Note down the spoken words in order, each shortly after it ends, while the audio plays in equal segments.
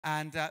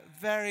And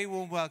very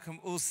warm welcome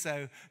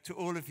also to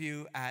all of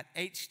you at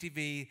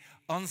HTB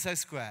Onslow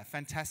Square.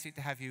 Fantastic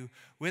to have you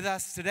with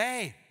us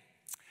today.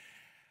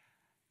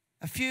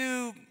 A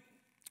few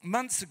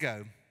months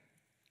ago,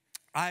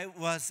 I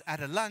was at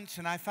a lunch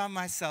and I found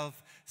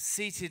myself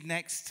seated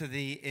next to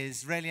the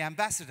Israeli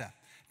Ambassador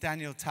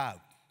Daniel Taub.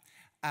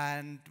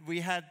 And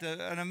we had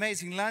an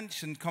amazing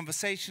lunch and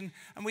conversation,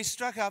 and we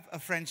struck up a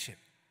friendship.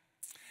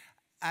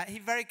 He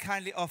very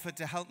kindly offered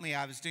to help me.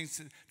 I was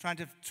trying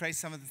to trace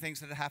some of the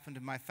things that had happened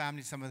in my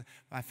family, some of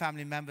my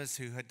family members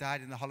who had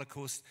died in the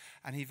Holocaust,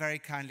 and he very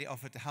kindly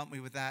offered to help me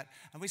with that.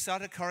 And we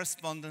started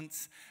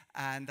correspondence,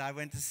 and I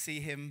went to see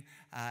him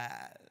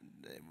at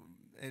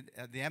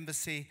the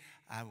embassy.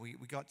 We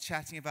got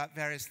chatting about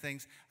various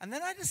things. And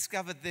then I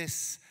discovered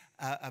this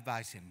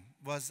about him,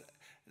 was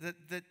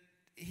that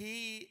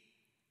he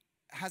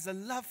has a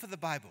love for the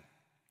Bible.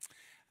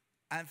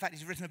 And in fact,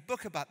 he's written a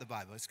book about the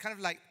Bible. It's kind of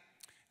like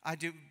I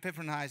do,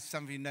 Pippa and I, as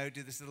some of you know,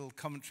 do this little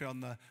commentary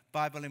on the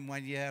Bible in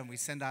 1 year, and we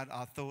send out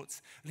our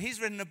thoughts. And he's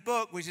written a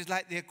book which is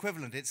like the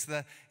equivalent. It's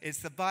the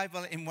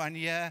Bible in 1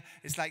 year.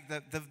 It's like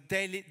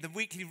the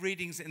weekly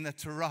readings in the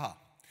Torah.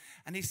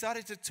 And he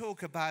started to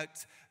talk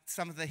about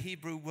some of the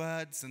Hebrew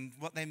words and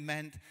what they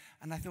meant.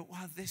 And I thought,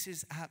 wow, this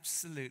is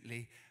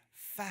absolutely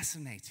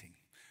fascinating.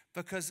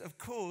 Because, of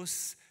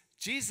course,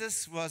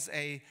 Jesus was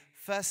a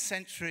first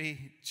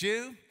century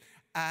Jew.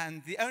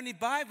 And the only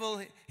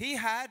Bible he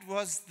had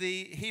was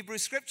the Hebrew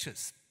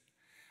Scriptures.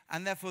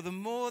 And therefore, the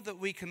more that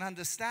we can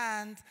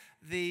understand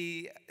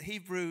the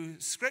Hebrew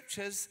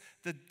Scriptures,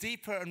 the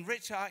deeper and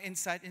richer our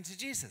insight into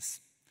Jesus.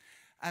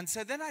 And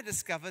so then I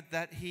discovered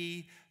that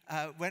he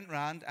went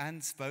around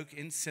and spoke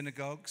in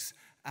synagogues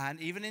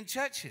and even in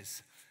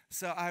churches.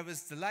 So I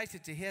was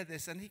delighted to hear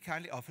this, and he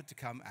kindly offered to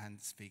come and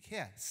speak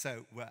here.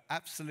 So we're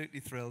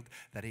absolutely thrilled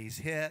that he's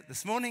here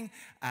this morning,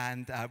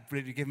 and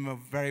really give him a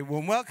very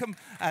warm welcome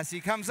as he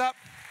comes up.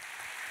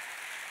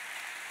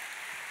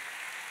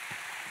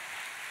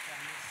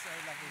 Daniel, so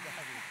lovely to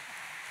have you.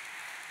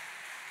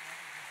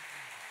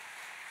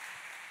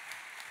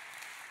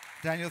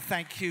 Daniel,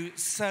 thank you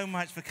so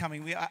much for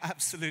coming. We are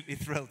absolutely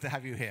thrilled to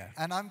have you here.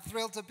 And I'm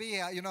thrilled to be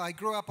here. You know, I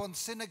grew up on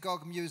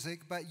synagogue music,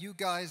 but you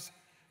guys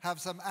have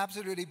some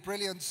absolutely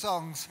brilliant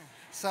songs,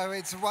 so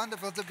it's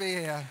wonderful to be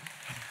here.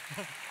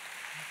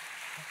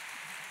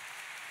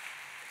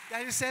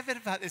 Daniel, say a bit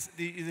about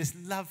this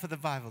love for the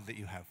Bible that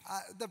you have.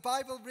 The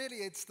Bible, really,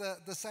 it's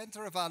the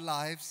center of our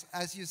lives.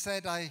 As you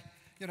said,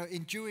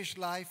 in Jewish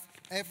life,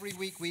 every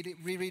week we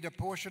read a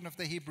portion of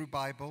the Hebrew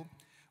Bible.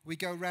 We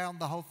go around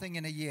the whole thing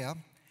in a year.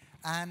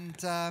 And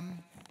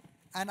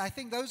I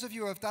think those of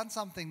you who have done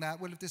something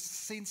that will have just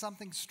seen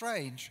something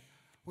strange,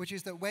 which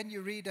is that when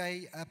you read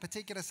a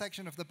particular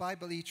section of the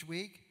Bible each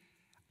week,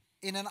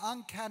 in an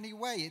uncanny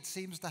way, it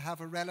seems to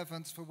have a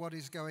relevance for what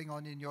is going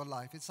on in your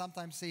life. It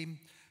sometimes seems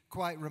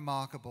quite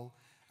remarkable.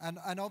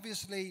 And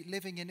obviously,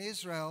 living in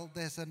Israel,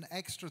 there's an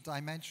extra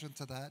dimension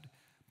to that,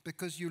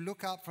 because you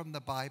look up from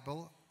the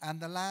Bible, and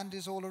the land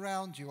is all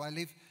around you. I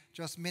live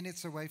just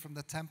minutes away from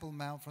the Temple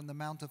Mount, from the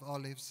Mount of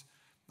Olives.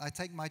 I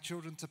take my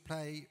children to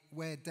play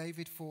where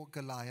David fought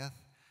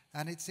Goliath,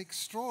 and it's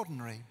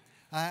extraordinary.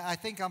 I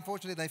think,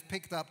 unfortunately, they've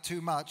picked up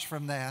too much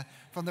from there,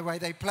 from the way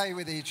they play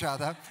with each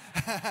other.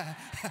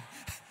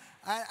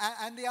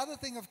 And the other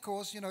thing, of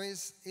course,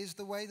 is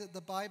the way that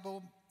the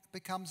Bible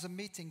becomes a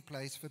meeting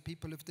place for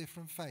people of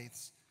different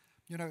faiths.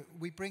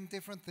 We bring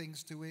different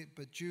things to it,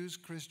 but Jews,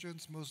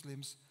 Christians,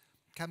 Muslims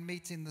can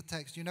meet in the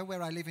text.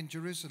 Where I live in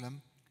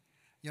Jerusalem,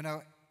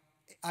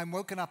 I'm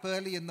woken up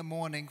early in the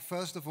morning,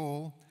 first of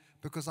all,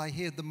 because I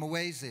hear the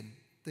muezzin,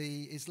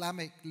 the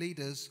Islamic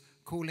leaders,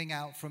 calling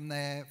out from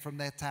their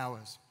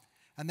towers.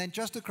 And then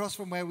just across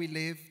from where we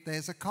live,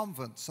 there's a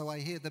convent, so I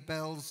hear the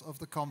bells of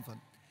the convent.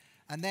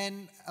 And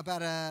then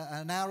about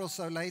an hour or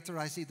so later,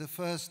 I see the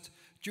first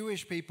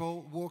Jewish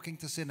people walking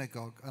to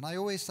synagogue. And I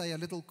always say a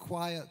little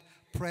quiet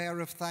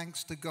prayer of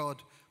thanks to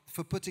God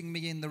for putting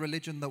me in the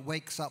religion that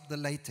wakes up the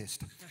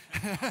latest.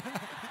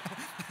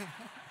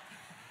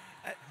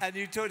 And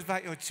you talked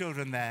about your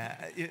children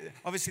there.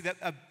 Obviously,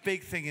 a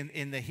big thing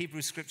in the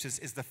Hebrew Scriptures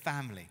is the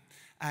family.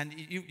 And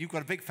you've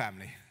got a big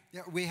family.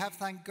 Yeah, we have,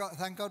 thank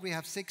God, we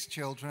have 6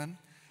 children.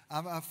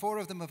 4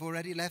 of them have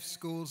already left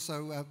school,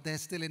 so they're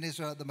still in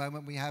Israel at the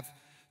moment. We have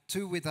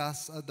 2 with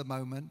us at the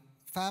moment.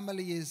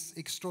 Family is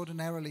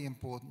extraordinarily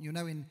important.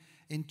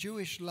 In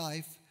Jewish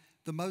life,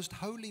 the most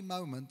holy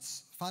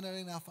moments,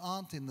 funnily enough,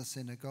 aren't in the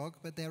synagogue,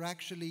 but they're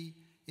actually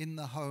in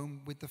the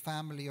home with the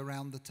family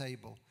around the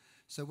table.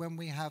 So when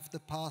we have the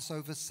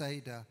Passover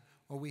Seder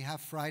or we have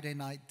Friday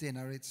night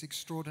dinner, it's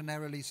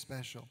extraordinarily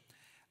special.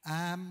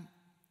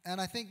 And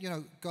I think,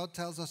 God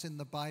tells us in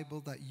the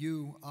Bible that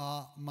you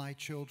are my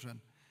children.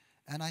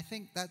 And I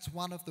think that's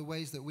one of the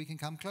ways that we can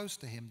come close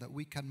to him, that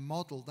we can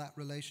model that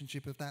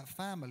relationship of that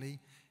family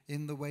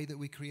in the way that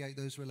we create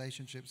those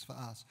relationships for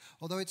us.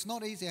 Although it's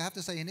not easy, I have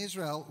to say, in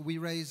Israel, we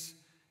raise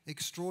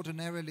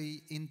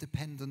extraordinarily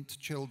independent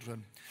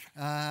children.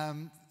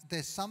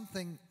 There's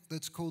something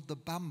that's called the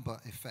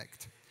Bamba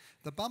effect.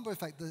 The Bamba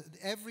effect,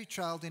 every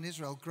child in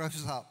Israel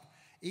grows up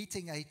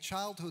eating a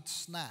childhood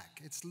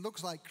snack. It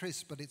looks like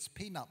crisp, but it's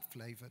peanut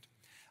flavored.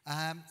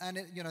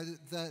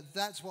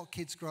 That's what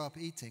kids grow up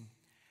eating.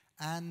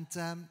 And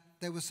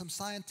there was some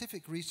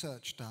scientific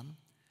research done,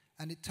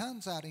 and it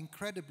turns out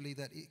incredibly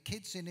that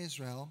kids in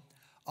Israel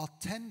are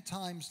 10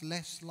 times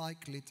less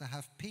likely to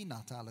have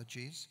peanut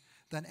allergies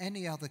than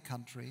any other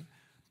country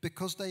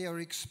because they are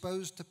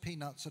exposed to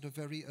peanuts at a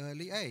very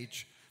early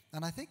age.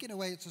 And I think in a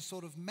way it's a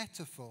sort of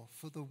metaphor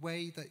for the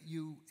way that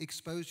you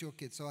expose your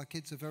kids. So our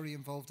kids are very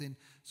involved in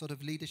sort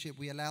of leadership.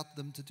 We allow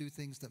them to do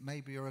things that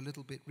maybe are a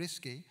little bit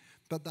risky,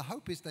 but the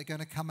hope is they're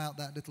going to come out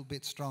that little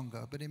bit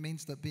stronger. But it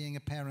means that being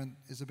a parent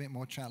is a bit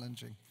more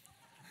challenging.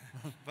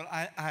 Well,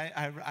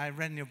 I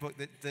read in your book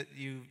that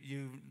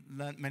you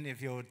learnt many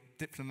of your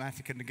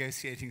diplomatic and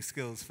negotiating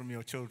skills from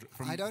your children.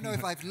 I don't know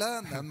if I've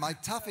learned them. My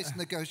toughest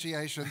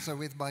negotiations are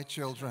with my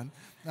children.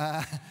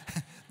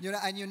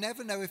 And you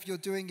never know if you're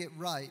doing it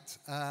right.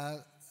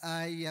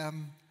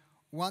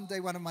 One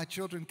day, one of my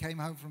children came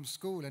home from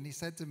school and he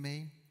said to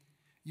me,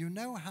 "You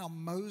know how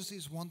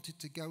Moses wanted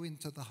to go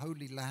into the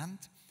Holy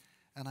Land?"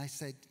 And I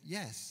said,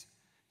 "Yes."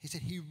 He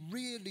said, "He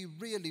really,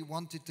 really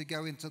wanted to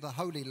go into the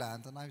Holy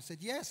Land." And I said,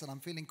 "Yes," and I'm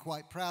feeling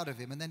quite proud of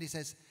him. And then he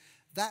says,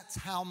 "That's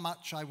how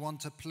much I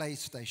want a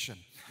PlayStation."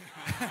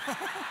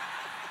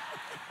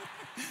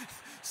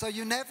 So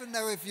you never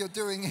know if you're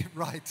doing it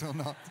right or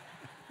not.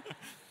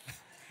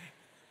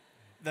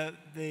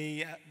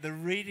 The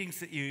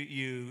readings that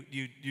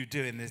you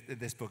do in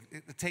this book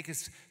take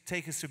us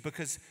through,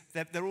 because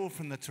they're all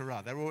from the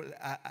Torah. They're all,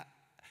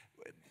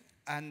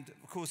 and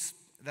of course,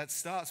 that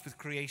starts with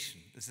creation.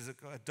 This is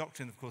a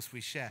doctrine, of course,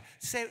 we share.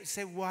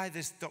 Say why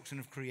this doctrine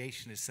of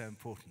creation is so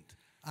important.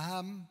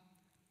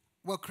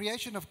 Well,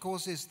 creation, of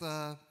course, is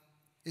the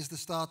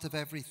start of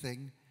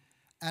everything,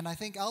 and I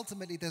think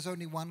ultimately there's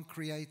only one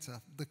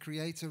creator. The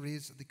creator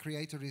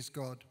is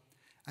God,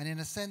 and in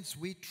a sense,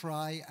 we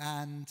try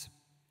and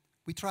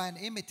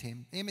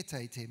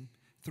imitate him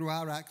through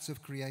our acts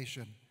of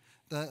creation.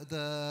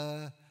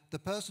 The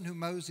person who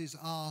Moses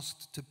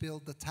asked to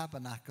build the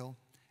tabernacle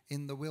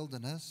in the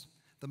wilderness,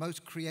 the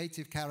most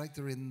creative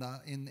character in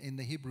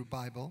the Hebrew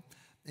Bible,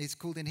 is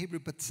called in Hebrew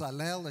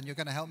Bezalel, and you're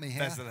going to help me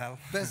here.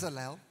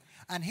 Bezalel.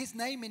 And his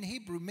name in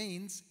Hebrew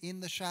means "in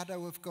the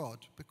shadow of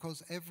God,"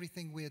 because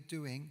everything we're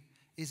doing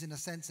is in a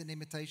sense an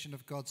imitation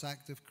of God's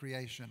act of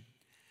creation.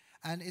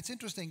 And it's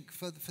interesting,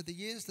 for the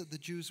years that the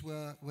Jews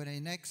were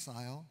in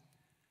exile,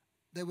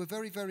 they were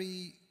very,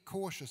 very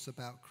cautious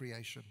about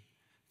creation.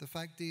 The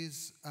fact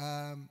is,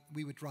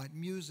 we would write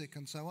music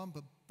and so on,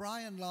 but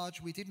by and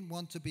large, we didn't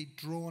want to be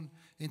drawn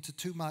into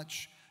too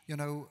much,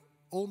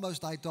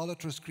 almost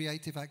idolatrous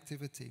creative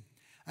activity.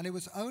 And it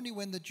was only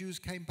when the Jews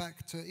came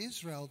back to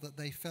Israel that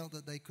they felt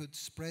that they could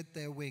spread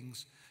their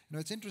wings.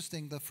 It's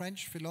interesting, the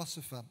French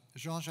philosopher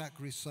Jean-Jacques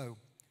Rousseau,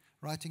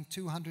 writing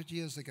 200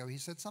 years ago, he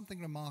said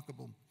something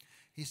remarkable.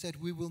 He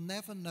said, "We will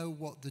never know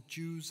what the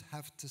Jews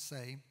have to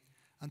say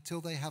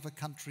until they have a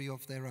country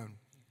of their own."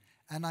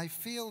 And I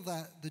feel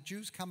that the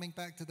Jews coming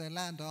back to their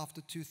land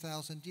after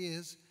 2,000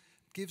 years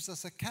gives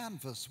us a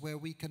canvas where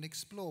we can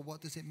explore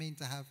what does it mean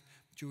to have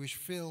Jewish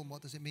film,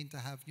 what does it mean to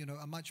have,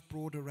 a much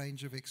broader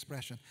range of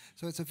expression.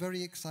 So it's a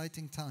very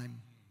exciting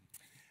time.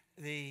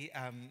 The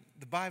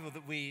Bible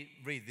that we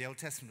read, the Old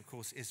Testament, of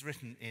course, is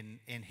written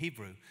in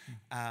Hebrew.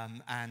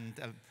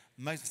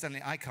 Most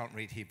certainly I can't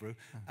read Hebrew,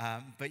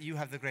 but you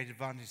have the great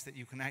advantage that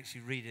you can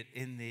actually read it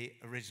in the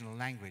original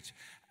language.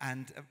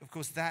 And of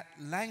course, that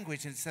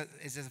language is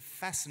a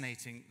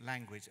fascinating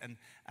language, and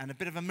a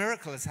bit of a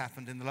miracle has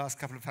happened in the last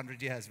couple of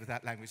hundred years with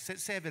that language. So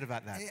say a bit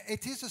about that.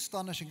 It is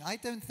astonishing. I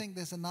don't think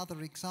there's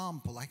another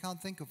example, I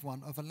can't think of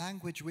one, of a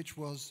language which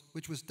was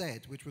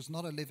dead, which was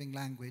not a living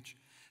language,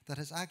 that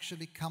has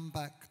actually come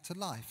back to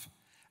life.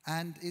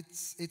 And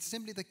it's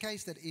simply the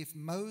case that if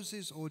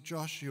Moses or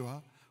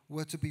Joshua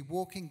were to be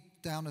walking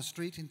down a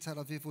street in Tel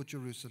Aviv or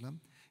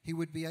Jerusalem, he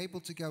would be able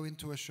to go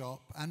into a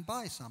shop and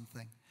buy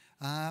something.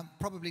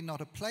 Probably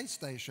not a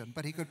PlayStation,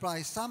 but he could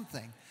buy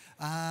something.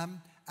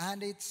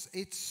 And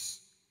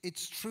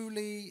it's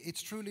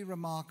truly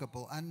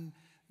remarkable. And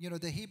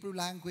the Hebrew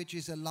language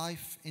is a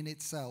life in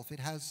itself. It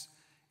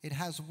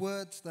has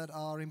words that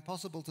are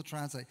impossible to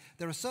translate.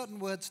 There are certain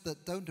words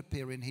that don't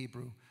appear in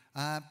Hebrew.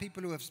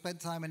 People who have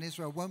spent time in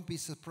Israel won't be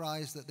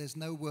surprised that there's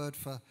no word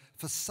for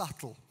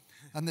subtle.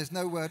 And there's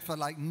no word for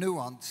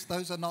nuance.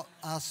 Those are not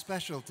our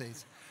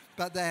specialties.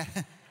 But there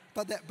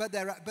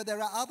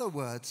are other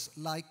words,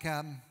 like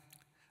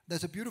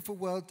there's a beautiful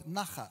word,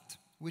 nachat,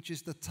 which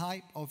is the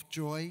type of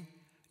joy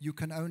you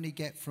can only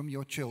get from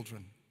your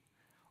children.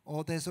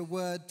 Or there's a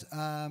word,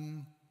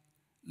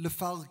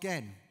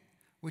 lefargen,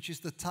 which is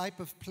the type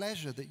of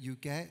pleasure that you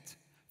get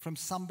from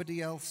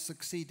somebody else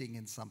succeeding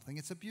in something.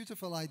 It's a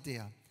beautiful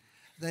idea.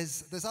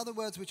 There's other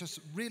words which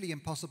are really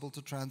impossible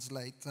to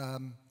translate.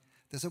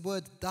 There's a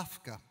word,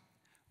 dafka,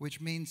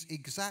 which means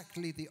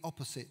exactly the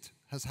opposite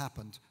has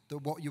happened to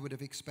what you would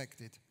have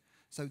expected.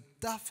 So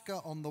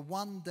dafka, on the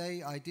one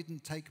day I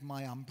didn't take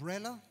my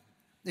umbrella,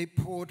 it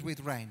poured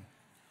with rain.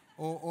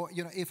 Or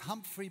if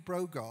Humphrey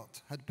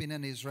Bogart had been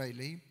an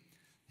Israeli,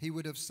 he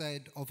would have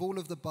said, of all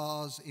of the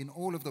bars in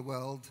all of the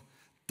world,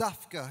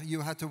 Dafka,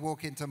 you had to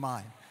walk into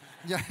mine.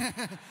 Yeah.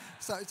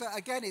 So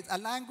again, a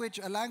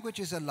language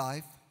is a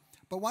life.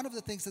 But one of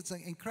the things that's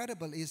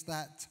incredible is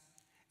that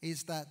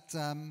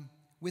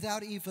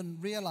without even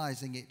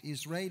realizing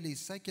it,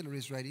 secular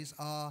Israelis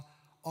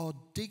are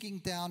digging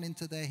down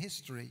into their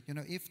history. You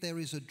know, if there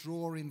is a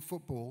draw in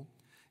football,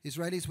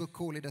 Israelis will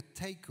call it a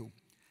teku.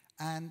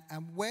 And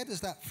where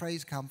does that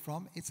phrase come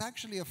from? It's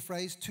actually a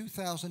phrase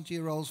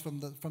 2,000-year-olds from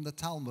the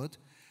Talmud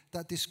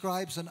that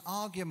describes an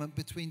argument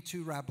between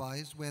two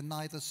rabbis where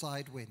neither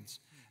side wins.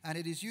 And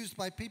it is used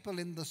by people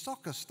in the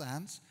soccer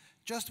stands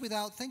just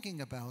without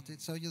thinking about it.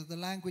 So the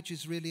language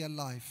is really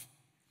alive.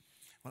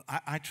 Well,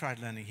 I tried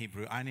learning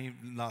Hebrew. I only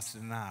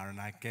lasted an hour and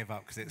I gave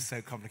up because it's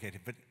so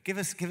complicated. But give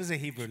us a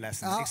Hebrew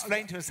lesson.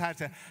 Explain to us how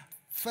to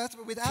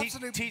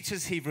teach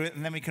us Hebrew,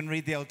 and then we can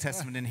read the Old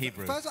Testament in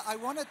Hebrew. First, I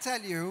want to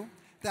tell you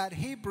that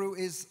Hebrew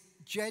is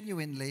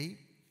genuinely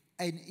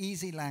an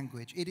easy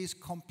language. It is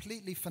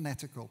completely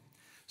phonetical.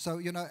 So,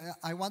 you know,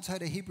 I once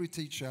heard a Hebrew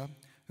teacher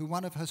who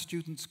one of her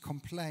students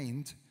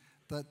complained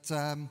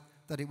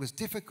that it was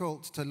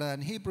difficult to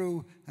learn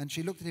Hebrew, and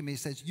she looked at him and he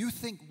says, "You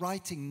think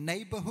writing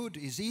neighborhood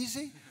is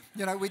easy?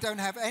 You know, we don't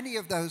have any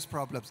of those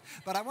problems."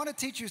 But I want to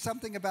teach you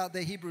something about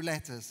the Hebrew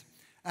letters.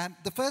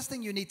 The first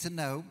thing you need to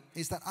know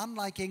is that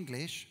unlike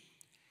English,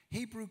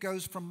 Hebrew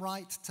goes from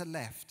right to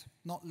left,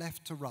 not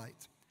left to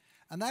right.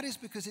 And that is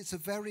because it's a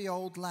very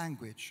old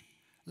language.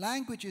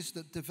 Languages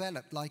that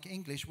developed like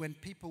English when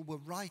people were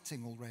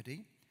writing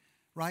already,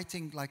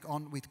 writing like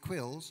with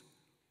quills,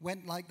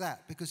 went like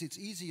that because it's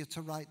easier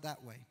to write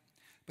that way.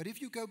 But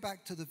if you go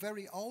back to the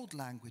very old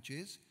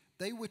languages,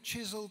 they were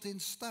chiseled in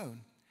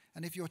stone.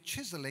 And if you're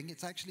chiseling,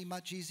 it's actually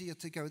much easier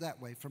to go that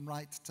way, from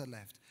right to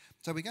left.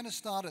 So we're going to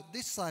start at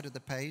this side of the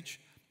page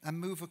and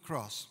move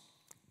across.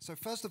 So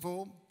first of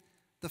all,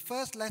 the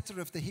first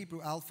letter of the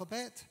Hebrew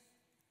alphabet,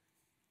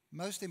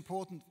 most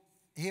important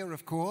here,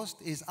 of course,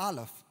 is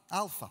Aleph,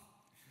 Alpha.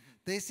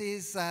 This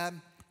is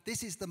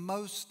the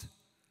most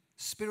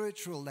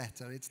spiritual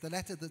letter. It's the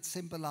letter that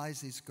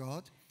symbolizes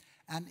God.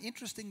 And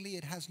interestingly,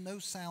 it has no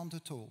sound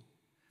at all.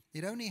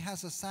 It only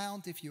has a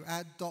sound if you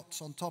add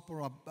dots on top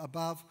or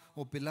above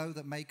or below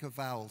that make a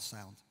vowel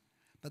sound.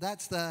 But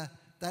that's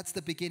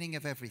the beginning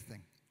of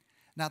everything.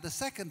 Now, the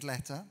second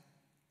letter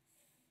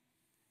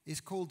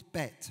is called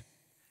Bet.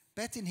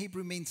 Bet in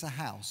Hebrew means a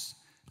house.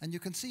 And you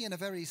can see in a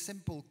very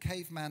simple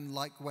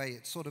caveman-like way,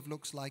 it sort of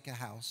looks like a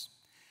house.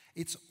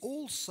 It's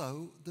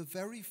also the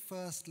very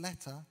first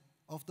letter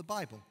of the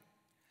Bible.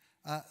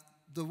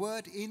 The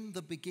word in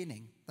the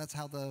beginning, that's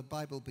how the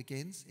Bible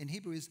begins, in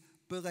Hebrew is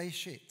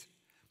Bereshit.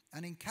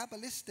 And in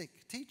Kabbalistic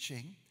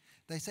teaching,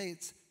 they say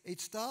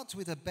it starts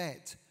with a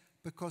bet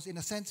because, in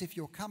a sense, if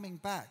you're coming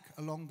back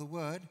along the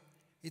word,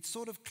 it's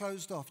sort of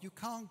closed off. You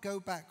can't go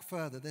back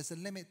further. There's a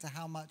limit to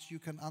how much you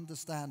can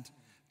understand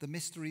the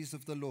mysteries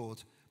of the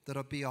Lord that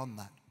are beyond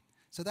that.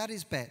 So that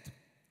is bet.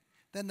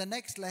 Then the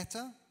next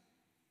letter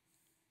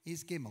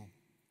is Gimel.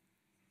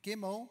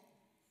 Gimel,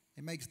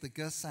 it makes the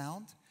G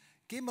sound.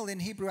 Gimel in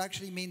Hebrew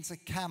actually means a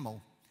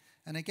camel.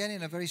 And again,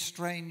 in a very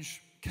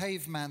strange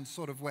caveman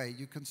sort of way,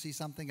 you can see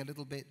something a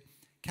little bit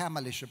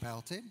camelish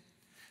about it.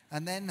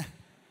 And then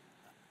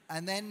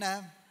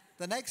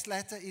the next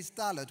letter is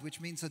Dalet, which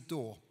means a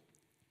door.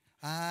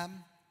 But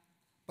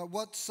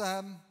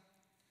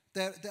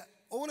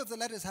all of the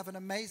letters have an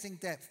amazing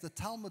depth. The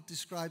Talmud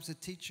describes a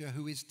teacher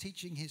who is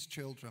teaching his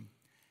children.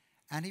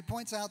 And he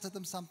points out to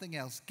them something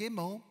else.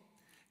 Gimel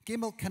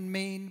can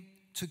mean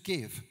to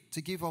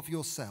give of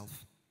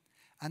yourself.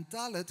 And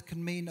Dalet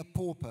can mean a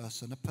poor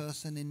person, a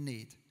person in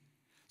need.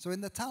 So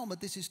in the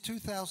Talmud, this is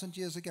 2,000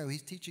 years ago,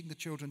 he's teaching the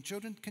children.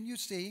 Children, can you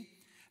see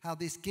how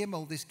this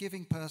Gimel, this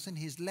giving person,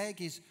 his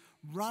leg is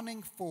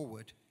running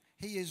forward.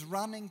 He is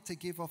running to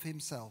give of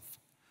himself.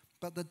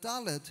 But the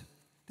Dalet,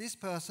 this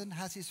person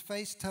has his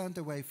face turned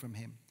away from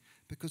him.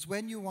 Because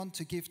when you want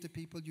to give to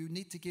people, you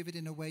need to give it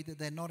in a way that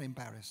they're not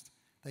embarrassed.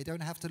 They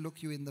don't have to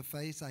look you in the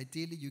face.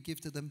 Ideally, you give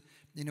to them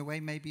in a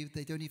way maybe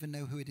they don't even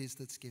know who it is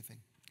that's giving.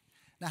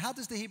 Now, how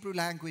does the Hebrew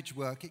language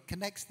work? It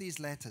connects these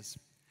letters.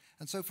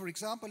 And so, for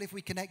example, if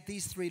we connect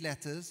these three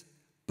letters,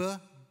 B,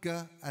 G,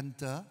 and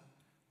D,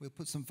 we'll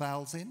put some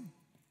vowels in.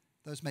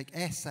 Those make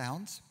S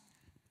sounds.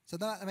 So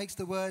that makes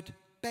the word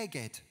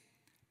beged.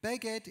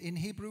 Beged in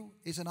Hebrew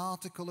is an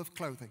article of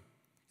clothing.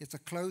 It's a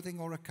clothing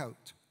or a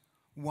coat.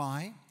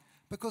 Why?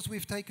 Because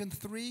we've taken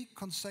three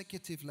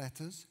consecutive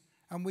letters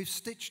and we've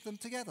stitched them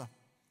together.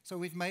 So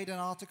we've made an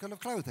article of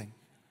clothing.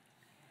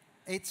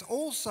 It's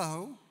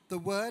also the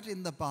word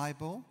in the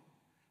Bible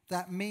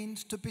that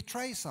means to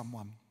betray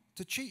someone,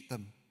 to cheat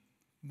them.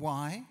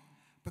 Why?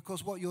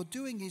 Because what you're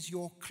doing is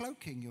you're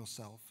cloaking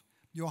yourself.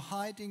 You're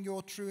hiding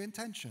your true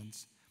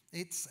intentions.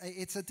 It's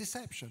a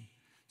deception.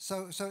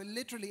 So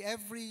literally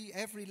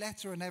every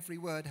letter and every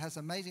word has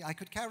amazing. I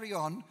could carry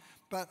on,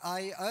 but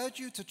I urge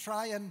you to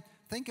try and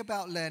think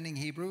about learning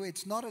Hebrew.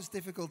 It's not as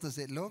difficult as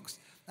it looks.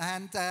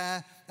 And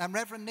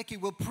Reverend Nicky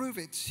will prove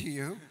it to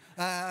you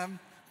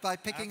by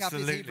picking up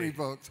his Hebrew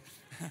books.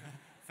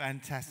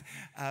 Fantastic.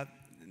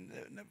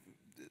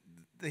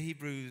 the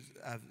Hebrew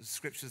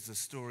scriptures, the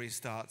story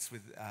starts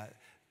with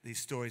these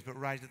stories, but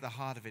right at the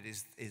heart of it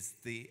is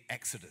the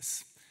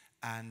Exodus.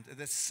 And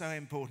that's so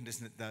important,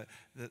 isn't it,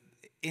 that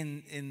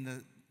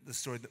in the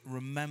story, that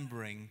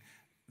remembering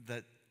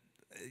that,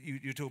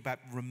 you talk about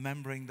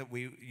remembering that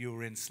you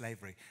were in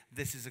slavery.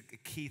 This is a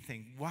key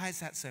thing. Why is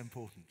that so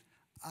important?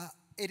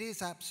 It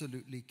is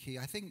absolutely key.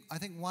 I think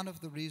one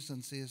of the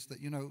reasons is that,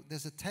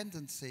 there's a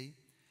tendency,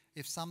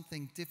 if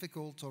something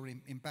difficult or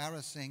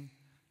embarrassing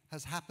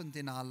has happened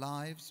in our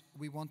lives,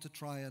 we want to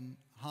try and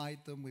hide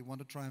them, we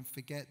want to try and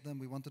forget them,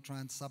 we want to try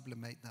and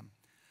sublimate them.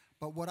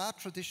 But what our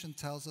tradition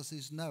tells us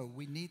is no,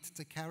 we need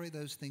to carry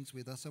those things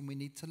with us and we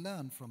need to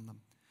learn from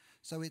them.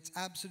 So it's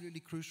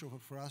absolutely crucial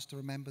for us to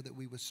remember that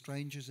we were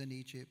strangers in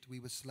Egypt, we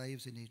were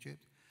slaves in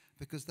Egypt,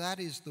 because that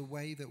is the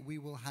way that we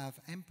will have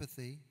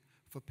empathy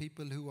for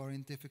people who are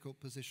in difficult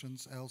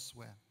positions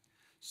elsewhere.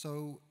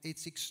 So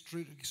it's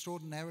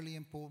extraordinarily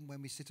important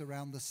when we sit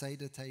around the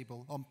Seder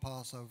table on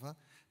Passover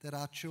that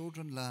our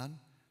children learn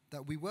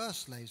that we were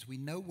slaves. We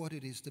know what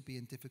it is to be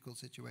in difficult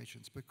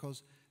situations,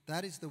 because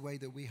that is the way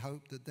that we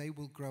hope that they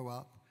will grow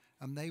up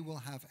and they will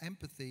have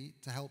empathy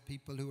to help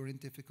people who are in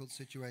difficult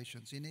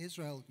situations. In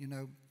Israel,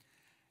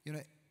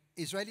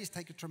 Israelis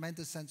take a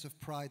tremendous sense of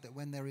pride that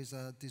when there is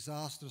a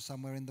disaster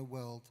somewhere in the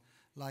world,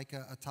 like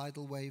a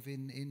tidal wave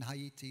in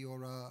Haiti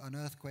or an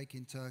earthquake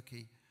in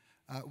Turkey,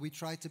 we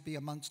try to be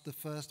amongst the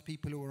first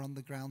people who are on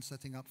the ground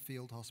setting up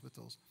field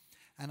hospitals.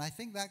 And I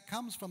think that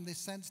comes from this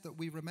sense that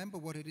we remember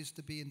what it is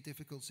to be in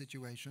difficult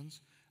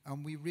situations,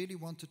 and we really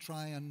want to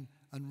try and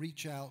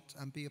reach out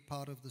and be a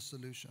part of the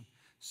solution.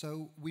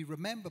 So we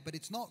remember, but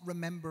it's not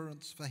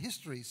remembrance for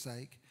history's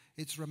sake,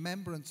 it's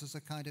remembrance as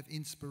a kind of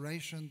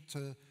inspiration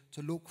to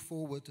look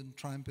forward and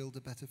try and build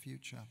a better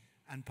future.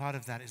 And part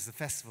of that is the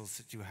festivals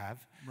that you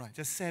have. Right.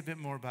 Just say a bit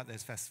more about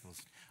those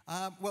festivals.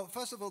 Well,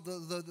 first of all,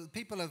 the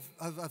people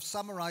have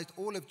summarized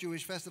all of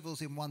Jewish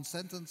festivals in one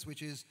sentence,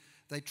 which is,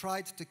 they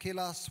tried to kill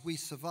us, we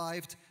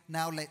survived,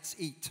 now let's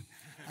eat.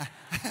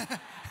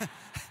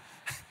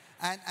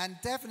 and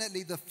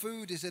definitely the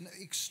food is an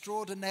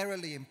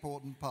extraordinarily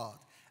important part.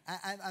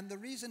 And the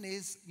reason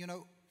is,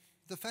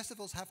 the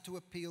festivals have to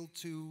appeal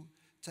to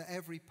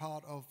every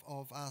part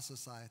of our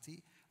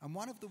society. And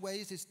one of the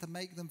ways is to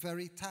make them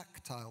very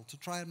tactile, to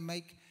try and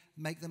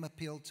make them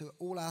appeal to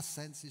all our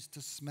senses,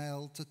 to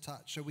smell, to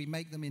touch. So we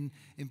make them in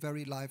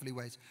very lively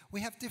ways.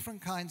 We have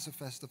different kinds of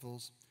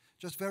festivals.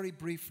 Just very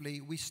briefly,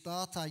 we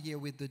start our year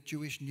with the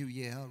Jewish New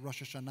Year,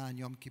 Rosh Hashanah and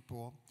Yom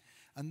Kippur.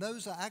 And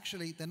those are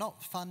actually, they're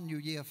not fun New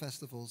Year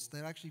festivals.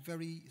 They're actually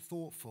very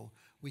thoughtful.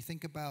 We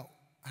think about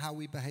how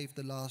we behaved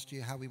the last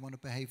year, how we want to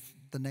behave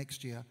the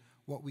next year,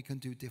 what we can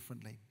do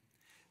differently.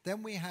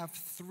 Then we have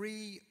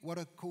 3 what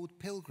are called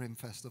pilgrim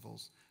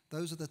festivals.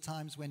 Those are the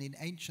times when in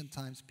ancient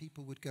times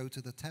people would go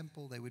to the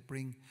temple, they would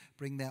bring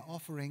their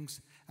offerings.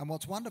 And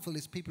what's wonderful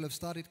is people have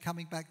started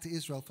coming back to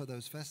Israel for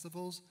those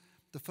festivals.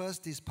 The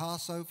first is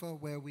Passover,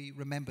 where we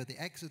remember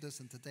the Exodus,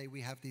 and today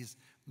we have these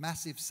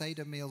massive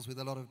Seder meals with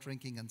a lot of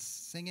drinking and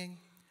singing.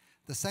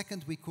 The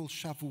second we call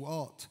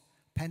Shavuot,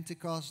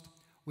 Pentecost,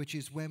 which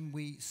is when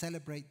we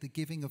celebrate the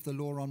giving of the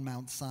law on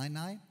Mount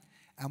Sinai.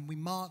 And we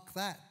mark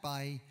that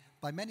by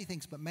many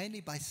things, but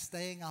mainly by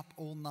staying up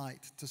all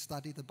night to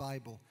study the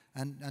Bible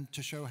and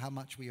to show how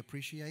much we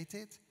appreciate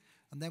it.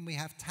 And then we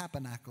have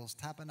tabernacles.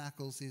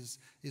 Tabernacles is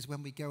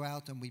when we go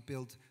out and we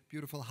build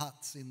beautiful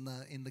huts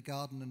in the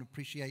garden and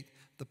appreciate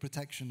the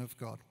protection of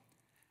God.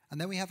 And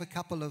then we have a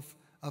couple of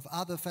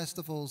other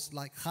festivals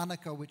like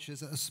Hanukkah, which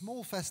is a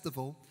small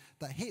festival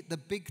that hit the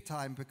big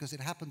time because it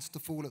happens to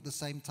fall at the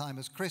same time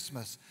as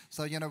Christmas.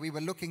 So, we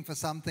were looking for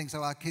something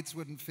so our kids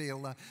wouldn't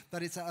feel,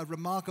 but it's a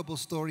remarkable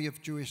story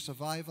of Jewish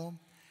survival.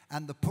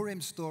 And the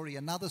Purim story,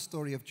 another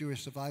story of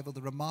Jewish survival,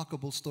 the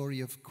remarkable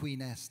story of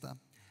Queen Esther.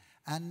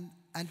 And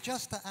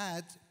just to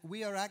add,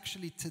 we are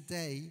actually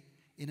today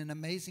in an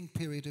amazing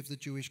period of the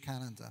Jewish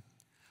calendar,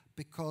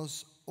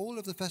 because all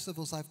of the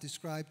festivals I've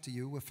described to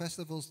you were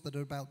festivals that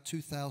are about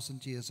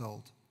 2,000 years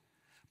old.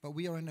 But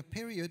we are in a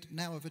period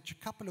now of a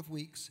couple of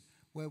weeks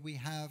where we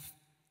have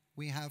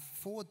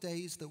 4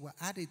 days that were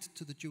added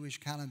to the Jewish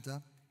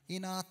calendar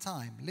in our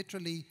time,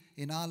 literally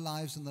in our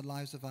lives and the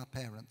lives of our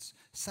parents.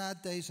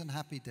 Sad days and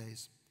happy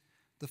days.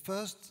 The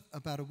first,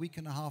 about a week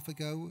and a half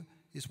ago,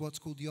 is what's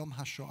called Yom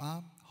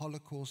HaShoah,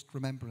 Holocaust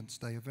Remembrance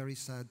Day, a very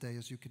sad day,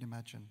 as you can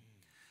imagine.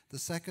 The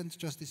second,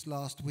 just this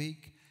last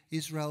week,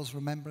 Israel's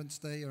Remembrance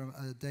Day, or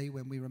a day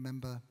when we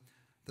remember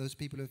those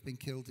people who have been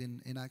killed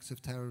in acts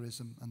of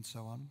terrorism and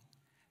so on.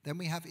 Then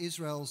we have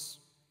Israel's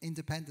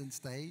Independence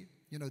Day,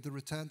 the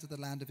return to the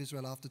land of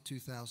Israel after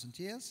 2,000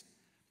 years.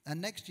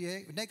 And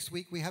next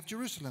week, we have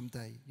Jerusalem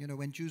Day,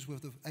 when Jews were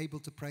able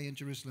to pray in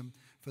Jerusalem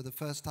for the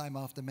first time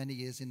after many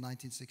years in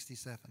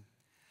 1967.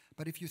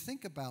 But if you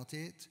think about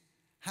it,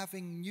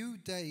 having new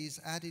days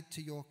added to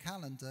your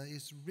calendar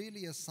is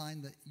really a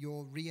sign that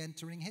you're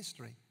re-entering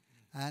history.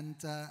 And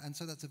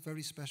so that's a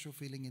very special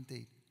feeling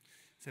indeed.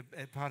 So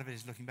part of it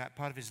is looking back,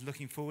 part of it is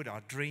looking forward,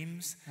 our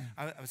dreams.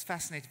 I was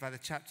fascinated by the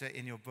chapter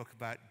in your book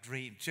about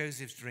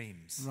Joseph's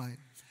dreams. Right.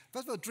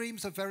 First of all,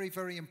 dreams are very,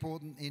 very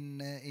important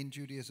in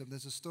Judaism.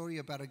 There's a story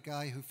about a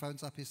guy who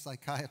phones up his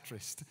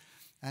psychiatrist,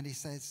 and he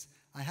says,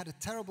 I had a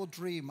terrible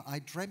dream. I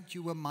dreamt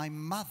you were my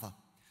mother.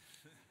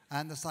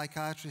 And the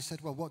psychiatrist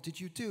said, well, what did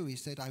you do? He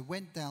said, I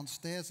went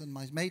downstairs and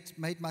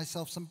made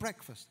myself some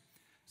breakfast.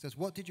 He says,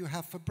 what did you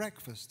have for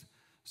breakfast?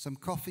 Some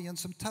coffee and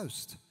some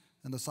toast.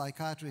 And the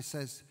psychiatrist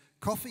says,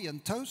 coffee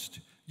and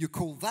toast? You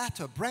call that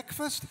a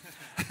breakfast?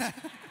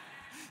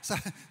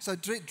 So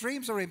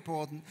dreams are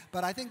important,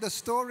 but I think the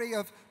story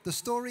of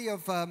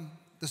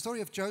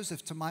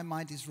Joseph, to my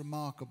mind, is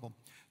remarkable.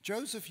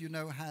 Joseph,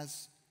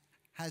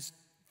 has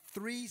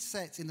three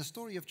sets. In the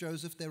story of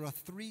Joseph, there are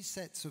three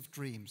sets of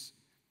dreams,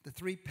 the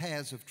three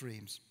pairs of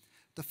dreams.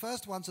 The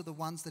first ones are the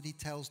ones that he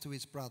tells to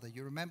his brother.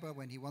 You remember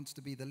when he wants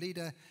to be the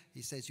leader,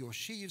 he says, your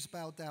sheaves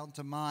bow down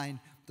to mine,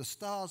 the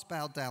stars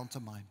bow down to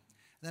mine.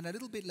 Then a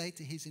little bit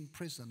later, he's in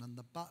prison, and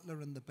the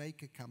butler and the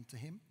baker come to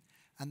him,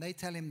 and they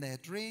tell him their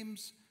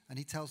dreams, and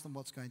he tells them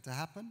what's going to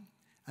happen.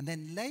 And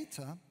then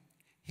later,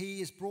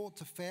 he is brought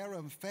to Pharaoh,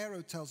 and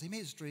Pharaoh tells him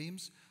his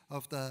dreams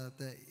of the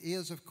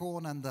ears of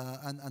corn and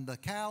the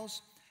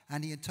cows,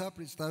 and he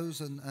interprets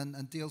those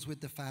and deals with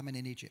the famine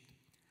in Egypt.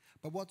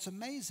 But what's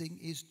amazing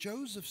is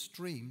Joseph's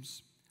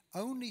dreams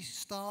only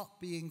start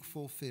being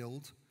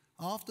fulfilled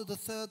after the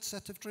third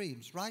set of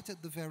dreams, right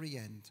at the very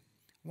end.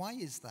 Why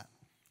is that?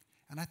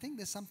 And I think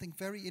there's something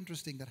very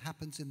interesting that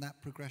happens in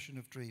that progression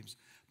of dreams.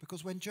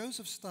 Because when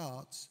Joseph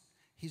starts,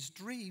 his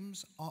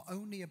dreams are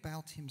only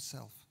about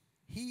himself.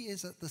 He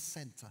is at the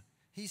center.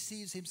 He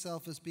sees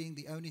himself as being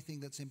the only thing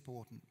that's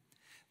important.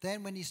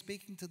 Then when he's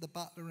speaking to the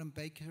butler and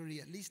baker,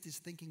 he at least is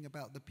thinking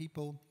about the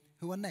people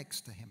who are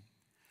next to him.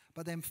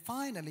 But then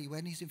finally,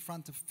 when he's in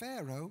front of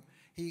Pharaoh,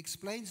 he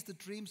explains the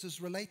dreams as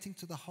relating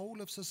to the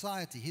whole of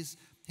society. His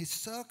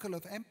circle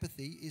of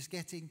empathy is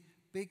getting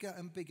bigger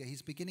and bigger.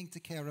 He's beginning to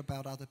care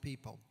about other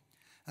people.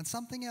 And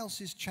something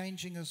else is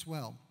changing as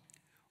well,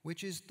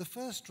 which is the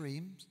first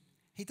dreams,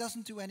 he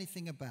doesn't do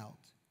anything about.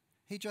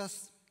 He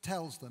just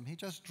tells them. He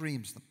just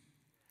dreams them.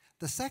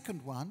 The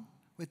second one,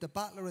 with the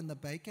butler and the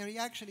baker, he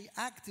actually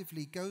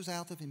actively goes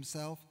out of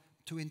himself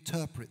to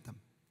interpret them.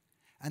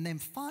 And then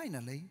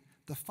finally,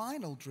 the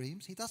final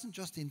dreams, he doesn't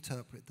just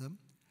interpret them,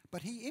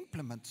 but he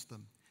implements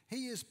them.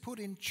 He is put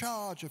in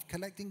charge of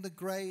collecting the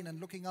grain and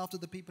looking after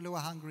the people who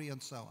are hungry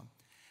and so on.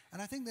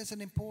 And I think there's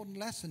an important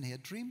lesson here.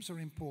 Dreams are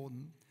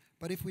important,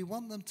 but if we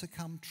want them to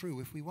come true,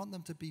 if we want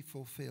them to be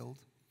fulfilled,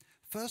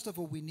 first of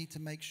all, we need to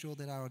make sure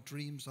that our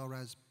dreams are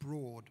as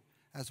broad,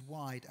 as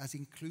wide, as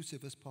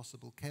inclusive as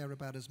possible, care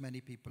about as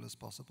many people as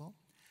possible.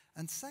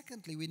 And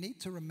secondly, we need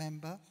to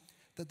remember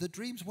that the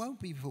dreams won't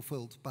be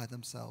fulfilled by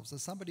themselves.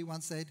 As somebody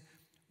once said,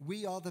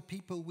 we are the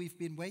people we've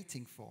been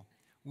waiting for.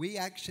 We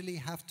actually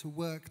have to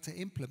work to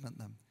implement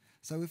them.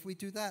 So if we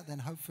do that, then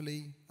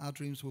hopefully our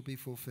dreams will be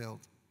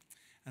fulfilled.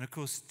 And of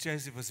course,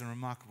 Joseph was a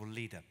remarkable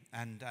leader.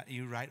 And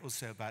you write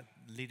also about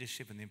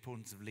leadership and the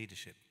importance of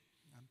leadership.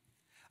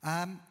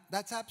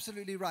 That's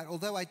absolutely right.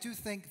 Although I do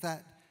think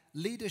that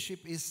leadership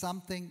is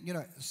something,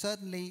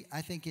 certainly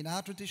I think in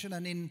our tradition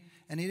and in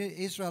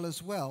Israel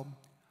as well,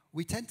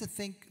 we tend to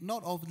think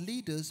not of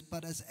leaders,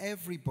 but as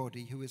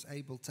everybody who is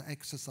able to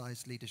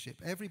exercise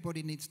leadership.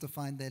 Everybody needs to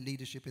find their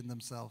leadership in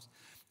themselves.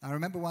 I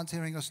remember once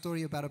hearing a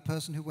story about a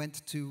person who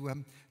went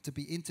to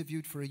be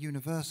interviewed for a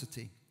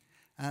university.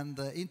 And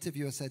the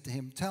interviewer said to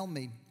him, tell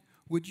me,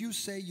 would you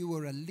say you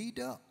were a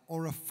leader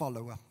or a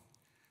follower?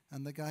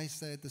 And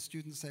the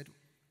student said,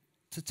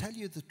 to tell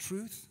you the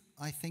truth,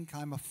 I think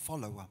I'm a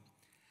follower.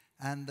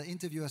 And the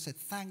interviewer said,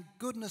 thank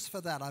goodness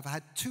for that. I've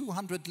had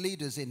 200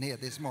 leaders in here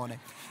this morning.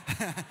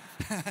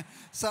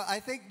 So I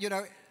think,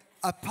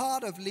 a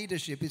part of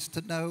leadership is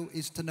to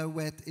know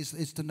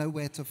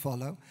where to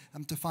follow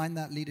and to find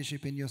that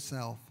leadership in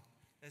yourself.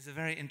 There's a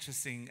very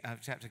interesting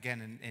chapter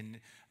again in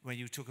when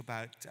you talk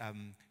about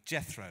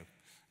Jethro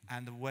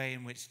and the way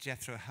in which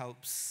Jethro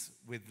helps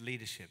with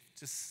leadership.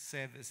 Just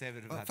say a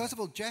bit about that. First of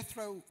all,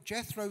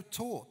 Jethro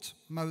taught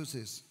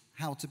Moses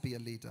how to be a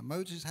leader.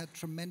 Moses had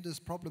tremendous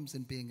problems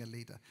in being a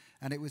leader.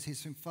 And it was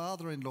his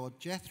father-in-law,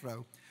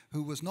 Jethro,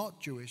 who was not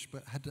Jewish,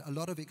 but had a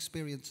lot of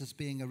experience as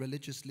being a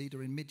religious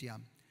leader in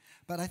Midian.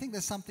 But I think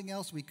there's something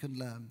else we can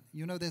learn.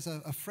 There's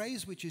a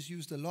phrase which is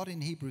used a lot in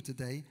Hebrew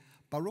today.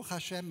 Baruch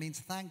Hashem means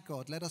thank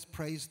God, let us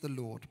praise the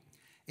Lord.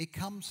 It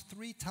comes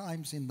 3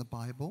 times in the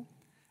Bible.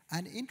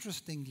 And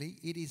interestingly,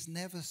 it is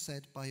never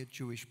said by a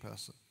Jewish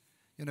person.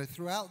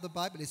 Throughout the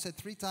Bible, it's said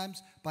 3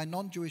 times by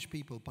non-Jewish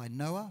people, by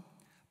Noah,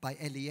 by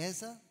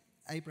Eliezer,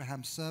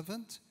 Abraham's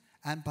servant,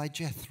 and by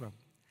Jethro.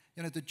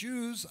 The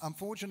Jews,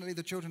 unfortunately,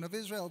 the children of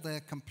Israel, they're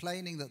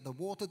complaining that the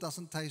water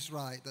doesn't taste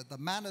right, that the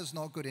manna's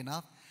not good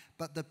enough.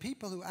 But the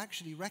people who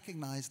actually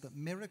recognize that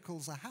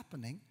miracles are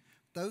happening,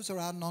 those are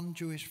our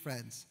non-Jewish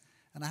friends.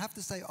 And I have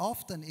to say,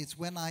 often it's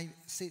when I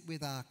sit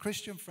with our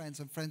Christian friends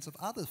and friends of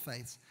other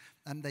faiths,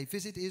 and they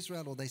visit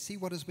Israel or they see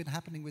what has been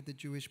happening with the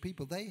Jewish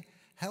people, they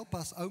help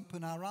us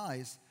open our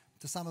eyes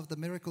to some of the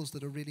miracles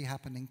that are really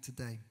happening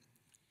today.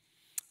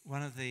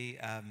 One of the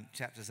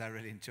chapters I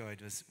really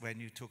enjoyed was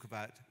when you talk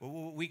about,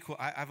 well, what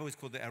I've always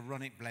called the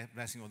Aaronic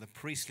blessing or the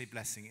priestly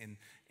blessing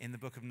in the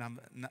book of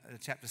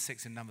chapter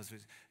 6 in Numbers,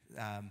 which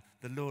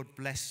the Lord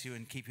bless you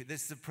and keep you.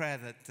 This is a prayer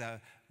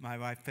that my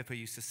wife Pippa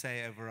used to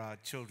say over our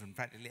children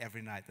practically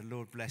every night. The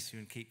Lord bless you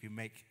and keep you,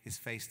 make his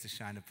face to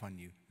shine upon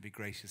you, be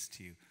gracious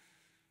to you.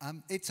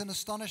 It's an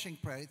astonishing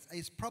prayer.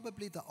 It's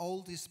probably the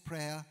oldest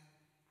prayer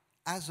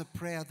as a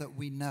prayer that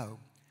we know.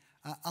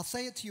 I'll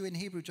say it to you in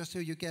Hebrew just so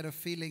you get a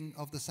feeling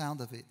of the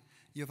sound of it.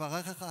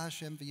 Yevarechecha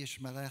Hashem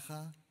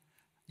v'yishmerecha,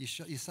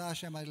 Yisa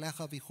Hashem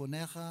alecha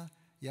v'chunecha,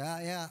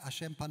 Ya'er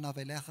Hashem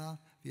panav elecha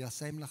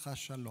v'yasem lecha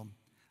shalom.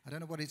 I don't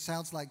know what it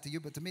sounds like to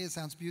you, but to me it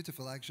sounds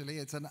beautiful, actually.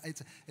 It's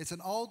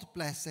an old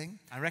blessing.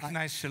 I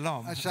recognize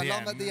shalom.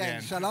 Shalom at the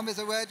end. Shalom is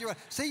a word you want.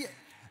 See,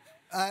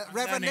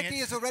 Rev Nicky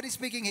is already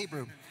speaking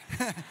Hebrew.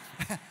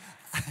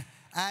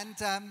 And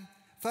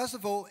first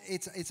of all,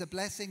 it's a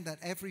blessing that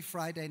every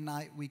Friday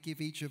night we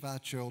give each of our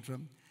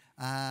children,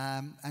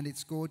 and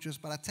it's gorgeous.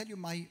 But I tell you,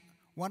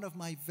 one of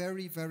my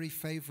very, very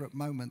favorite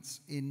moments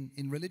in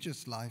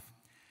religious life,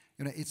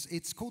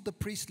 it's called the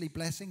priestly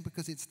blessing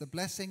because it's the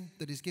blessing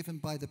that is given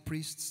by the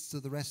priests to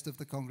the rest of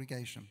the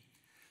congregation.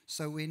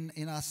 So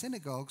in our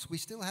synagogues, we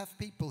still have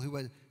people who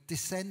are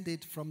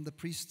descended from the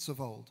priests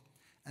of old,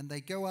 and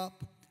they go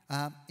up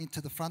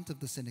into the front of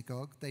the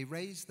synagogue, they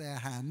raise their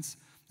hands.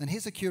 And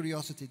here's a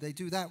curiosity, they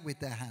do that with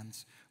their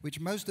hands,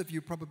 which most of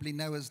you probably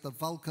know as the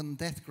Vulcan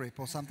death grip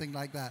or something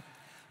like that.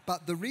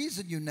 But the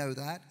reason you know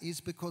that is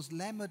because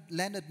Leonard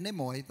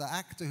Nimoy, the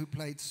actor who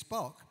played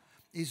Spock,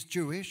 is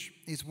Jewish,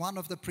 is one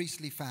of the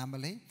priestly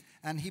family,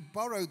 and he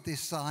borrowed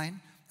this sign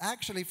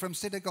actually from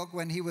synagogue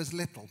when he was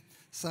little.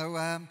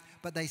 So,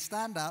 but they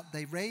stand up,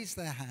 they raise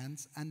their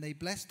hands, and they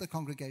bless the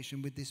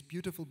congregation with this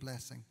beautiful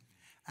blessing.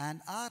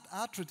 And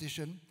our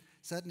tradition,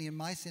 certainly in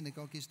my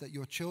synagogue, is that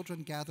your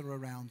children gather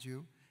around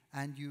you,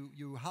 and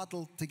you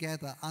huddle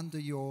together under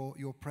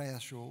your prayer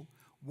shawl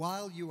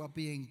while you are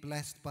being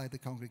blessed by the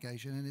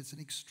congregation. And it's an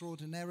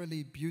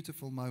extraordinarily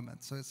beautiful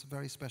moment. So it's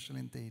very special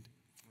indeed.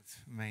 It's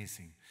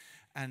amazing.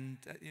 And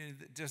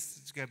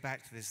just to go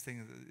back to this thing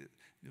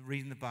of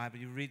reading the Bible,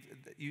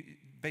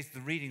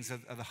 basically the readings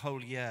are the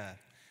whole year.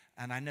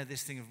 And I know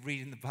this thing of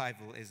reading the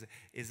Bible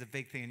is a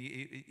big thing. And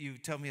you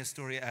told me a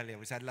story earlier,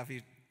 which I'd love you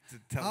to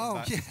tell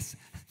about. Oh, yes.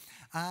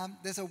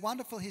 There's a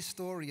wonderful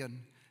historian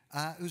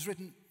who's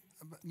written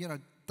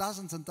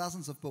dozens and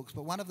dozens of books,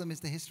 but one of them is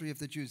the history of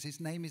the Jews.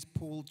 His name is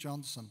Paul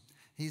Johnson.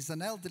 He's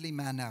an elderly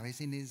man now. He's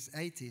in his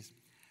 80s.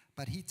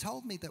 But he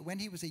told me that when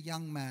he was a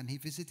young man, he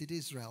visited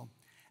Israel,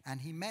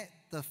 and he met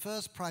the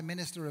first prime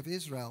minister of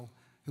Israel,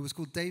 who was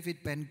called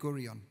David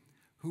Ben-Gurion,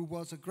 who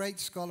was a great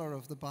scholar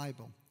of the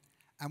Bible.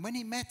 And when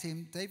he met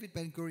him, David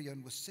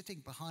Ben-Gurion was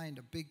sitting behind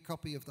a big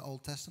copy of the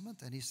Old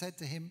Testament, and he said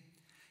to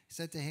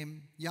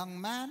him,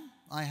 "Young man,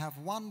 I have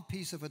one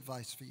piece of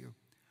advice for you.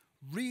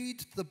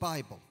 Read the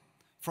Bible.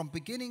 From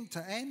beginning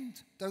to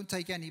end, don't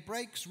take any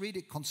breaks, read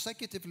it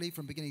consecutively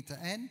from beginning to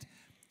end.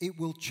 It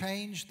will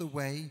change the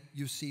way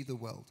you see the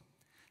world."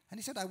 And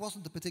he said, I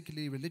wasn't a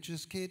particularly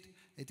religious kid.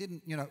 It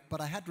didn't, but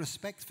I had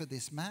respect for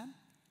this man,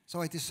 so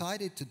I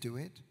decided to do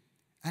it.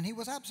 And he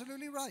was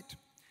absolutely right.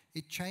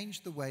 It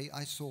changed the way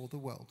I saw the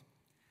world.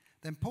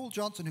 Then Paul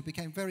Johnson, who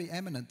became very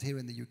eminent here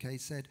in the UK,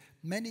 said,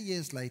 many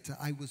years later,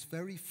 I was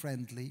very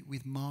friendly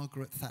with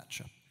Margaret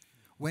Thatcher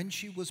when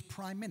she was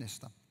Prime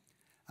Minister.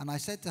 And I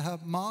said to her,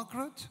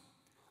 Margaret,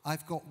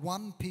 I've got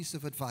one piece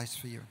of advice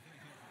for you.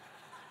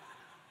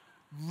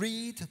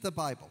 Read the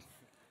Bible.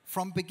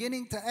 From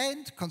beginning to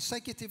end,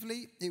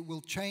 consecutively, it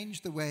will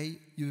change the way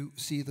you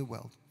see the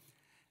world.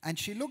 And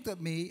she looked at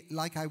me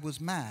like I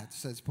was mad,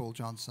 says Paul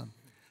Johnson.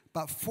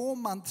 But 4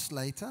 months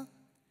later,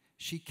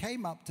 she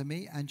came up to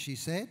me and she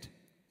said,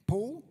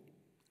 Paul,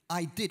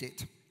 I did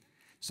it.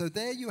 So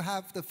there you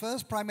have the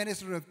first Prime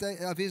Minister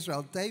of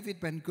Israel,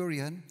 David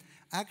Ben-Gurion,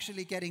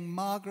 actually getting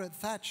Margaret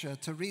Thatcher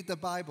to read the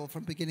Bible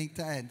from beginning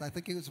to end. I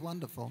think it was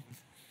wonderful.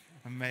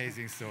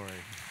 Amazing story.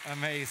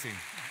 Amazing.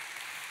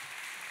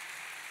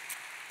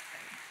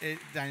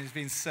 Daniel, it's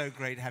been so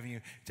great having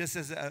you. Just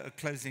as a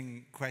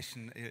closing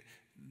question,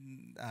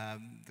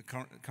 the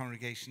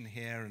congregation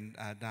here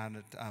and down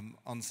at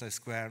Onslow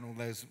Square and all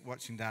those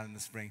watching down in the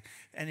spring,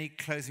 any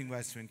closing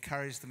words to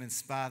encourage them,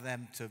 inspire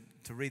them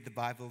to read the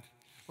Bible?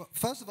 Well,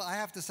 first of all, I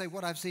have to say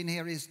what I've seen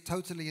here is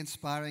totally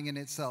inspiring in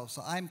itself.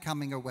 So I'm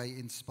coming away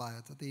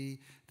inspired.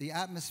 The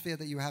atmosphere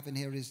that you have in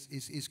here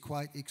is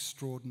quite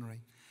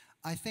extraordinary.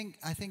 I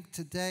think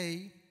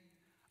today,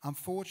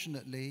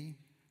 unfortunately,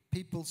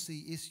 people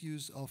see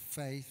issues of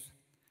faith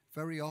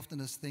very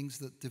often as things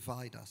that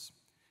divide us.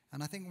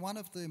 And I think one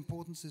of the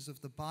importances of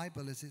the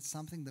Bible is it's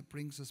something that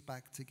brings us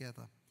back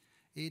together.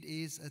 It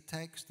is a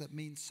text that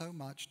means so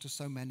much to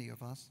so many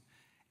of us.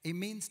 It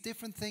means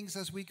different things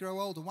as we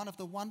grow older. One of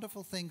the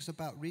wonderful things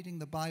about reading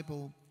the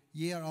Bible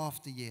year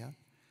after year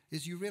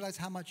is you realize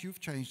how much you've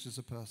changed as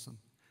a person.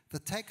 The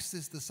text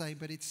is the same,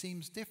 but it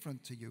seems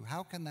different to you.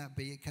 How can that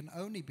be? It can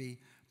only be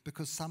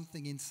because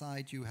something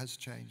inside you has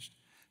changed.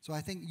 So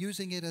I think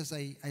using it as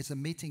a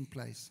meeting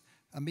place,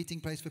 a meeting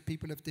place for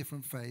people of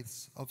different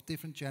faiths, of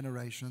different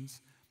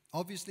generations.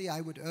 Obviously,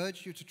 I would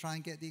urge you to try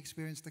and get the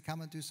experience to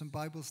come and do some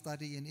Bible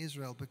study in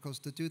Israel, because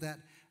to do that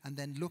and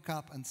then look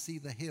up and see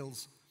the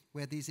hills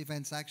where these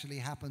events actually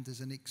happened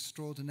is an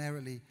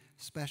extraordinarily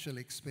special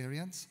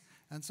experience.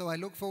 And so I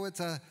look forward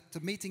to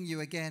meeting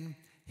you again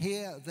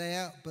here,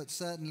 there, but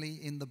certainly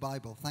in the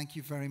Bible. Thank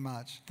you very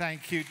much.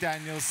 Thank you,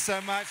 Daniel,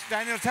 so much.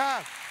 Daniel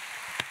Taub.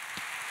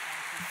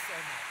 Thank you so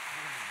much.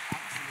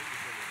 Absolutely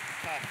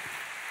brilliant. Perfect.